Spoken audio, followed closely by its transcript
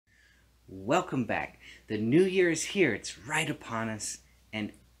Welcome back. The new year is here. It's right upon us.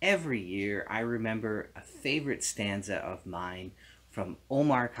 And every year I remember a favorite stanza of mine from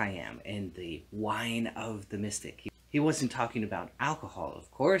Omar Khayyam in The Wine of the Mystic. He wasn't talking about alcohol,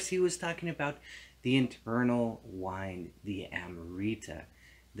 of course. He was talking about the internal wine, the amrita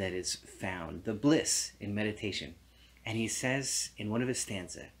that is found, the bliss in meditation. And he says in one of his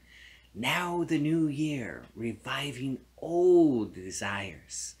stanzas, "Now the new year, reviving old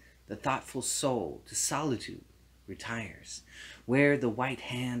desires, the thoughtful soul to solitude retires, where the white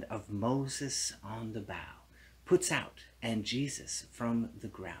hand of Moses on the bough puts out, and Jesus from the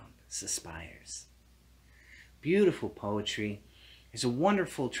ground suspires." Beautiful poetry. There's a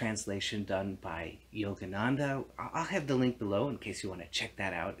wonderful translation done by Yogananda. I'll have the link below in case you want to check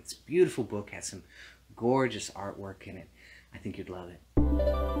that out. It's a beautiful book, has some gorgeous artwork in it. I think you'd love it.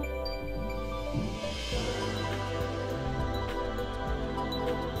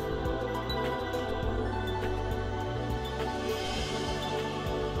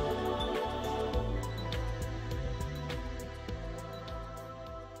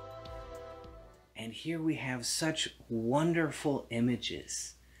 And here we have such wonderful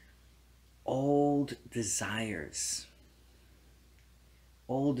images. Old desires.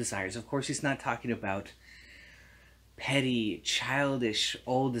 Old desires. Of course, he's not talking about petty, childish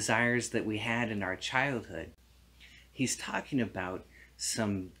old desires that we had in our childhood. He's talking about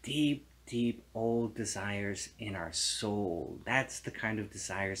some deep, deep old desires in our soul. That's the kind of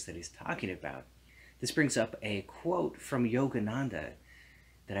desires that he's talking about. This brings up a quote from Yogananda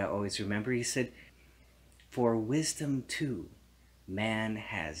that I always remember. He said, "For wisdom too, man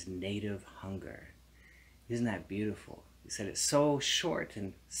has native hunger." Isn't that beautiful? He said it so short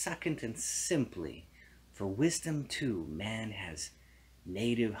and succinct and simply. For wisdom too, man has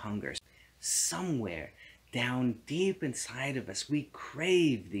native hunger. Somewhere down deep inside of us, we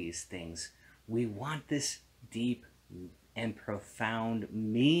crave these things. We want this deep and profound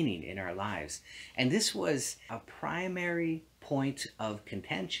meaning in our lives. And this was a primary point of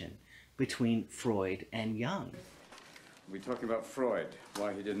contention between Freud and Jung. We're talking about Freud,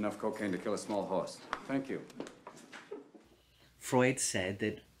 why he did enough cocaine to kill a small horse. Thank you. Freud said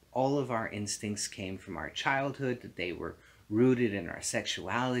that all of our instincts came from our childhood, that they were rooted in our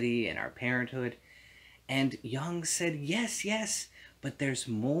sexuality and our parenthood. And Jung said, yes, yes, but there's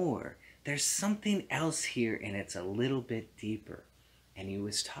more. There's something else here, and it's a little bit deeper. And he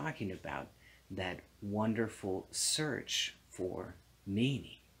was talking about that wonderful search for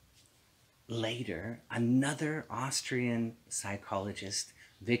meaning. Later, another Austrian psychologist,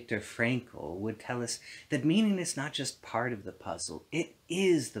 Viktor Frankl, would tell us that meaning is not just part of the puzzle. It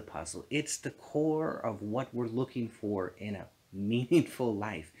is the puzzle. It's the core of what we're looking for in a meaningful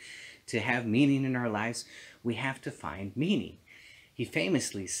life. To have meaning in our lives, we have to find meaning. He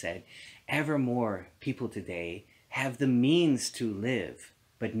famously said, "Ever more people today have the means to live,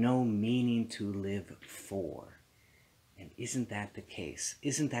 but no meaning to live for." And isn't that the case?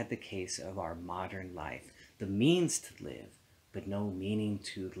 Isn't that the case of our modern life? The means to live, but no meaning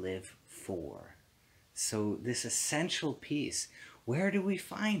to live for. So this essential piece, where do we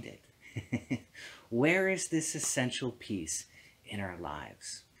find it? Where is this essential piece in our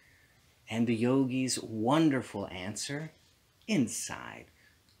lives? And the yogi's wonderful answer, inside.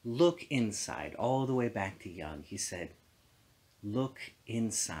 Look inside, all the way back to Jung. He said, look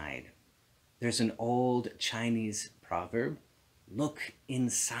inside. There's an old Chinese proverb, look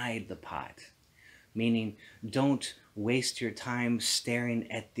inside the pot, meaning don't waste your time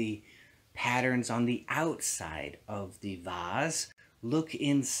staring at the patterns on the outside of the vase. Look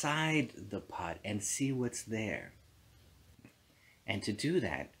inside the pot and see what's there. And to do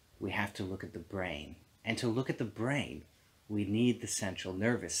that, we have to look at the brain. And to look at the brain, we need the central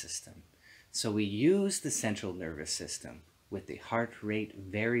nervous system. So we use the central nervous system with the heart rate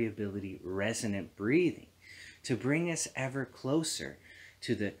variability resonant breathing to bring us ever closer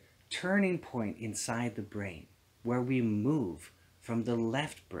to the turning point inside the brain where we move from the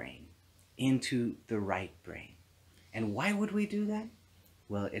left brain into the right brain. And why would we do that?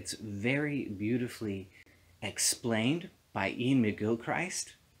 Well, it's very beautifully explained by Iain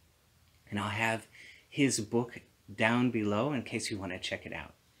McGilchrist, and I'll have his book down below in case you want to check it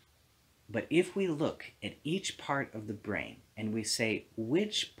out. But if we look at each part of the brain and we say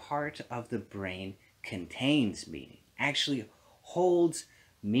which part of the brain contains meaning, actually holds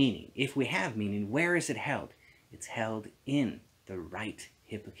meaning, if we have meaning, where is it held? It's held in the right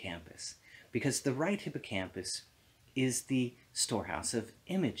hippocampus, because the right hippocampus is the storehouse of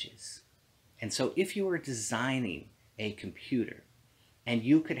images. And so if you were designing a computer and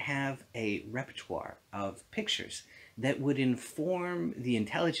you could have a repertoire of pictures that would inform the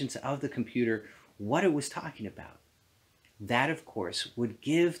intelligence of the computer what it was talking about. That, of course, would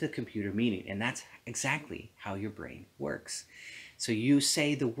give the computer meaning, and that's exactly how your brain works. So you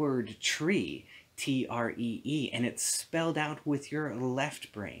say the word tree, T-R-E-E, and it's spelled out with your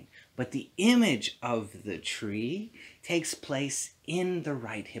left brain, but the image of the tree takes place in the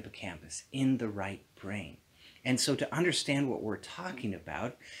right hippocampus, in the right brain. And so to understand what we're talking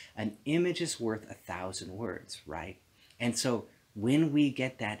about, an image is worth 1,000 words, right? And so when we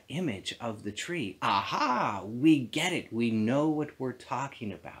get that image of the tree, aha, we get it. We know what we're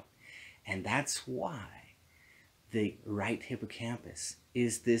talking about. And that's why the right hippocampus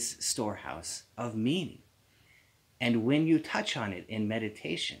is this storehouse of meaning. And when you touch on it in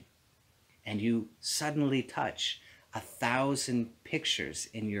meditation, and you suddenly touch 1,000 pictures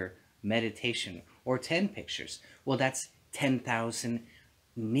in your meditation, or 10 pictures, well, that's 10,000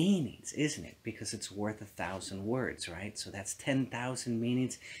 meanings, isn't it? Because it's worth 1,000 words, right? So that's 10,000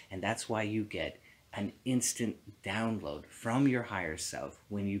 meanings, and that's why you get an instant download from your higher self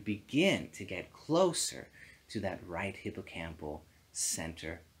when you begin to get closer to that right hippocampal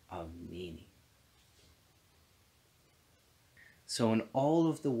center of meaning. So in all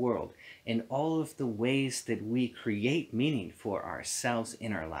of the world, in all of the ways that we create meaning for ourselves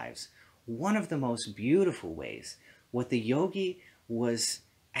in our lives, one of the most beautiful ways, what the yogi was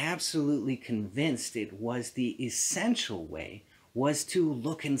absolutely convinced it was the essential way, was to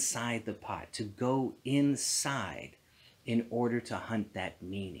look inside the pot, to go inside in order to hunt that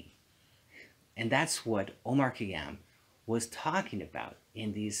meaning. And that's what Omar Khayyam was talking about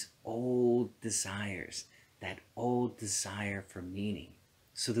in these old desires, that old desire for meaning,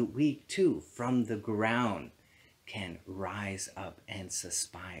 so that we too, from the ground, can rise up and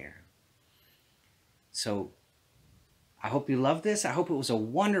aspire. So I hope you love this. I hope it was a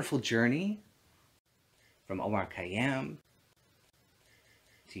wonderful journey from Omar Khayyam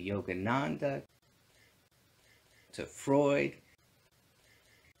to Yogananda, to Freud,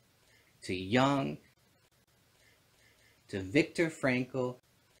 to Jung, to Viktor Frankl,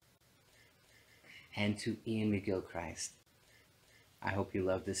 and to Iain McGilchrist. I hope you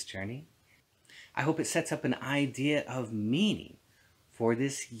love this journey. I hope it sets up an idea of meaning for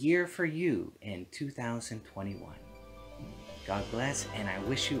this year for you in 2021. God bless, and I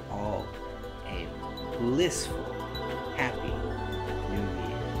wish you all a blissful, happy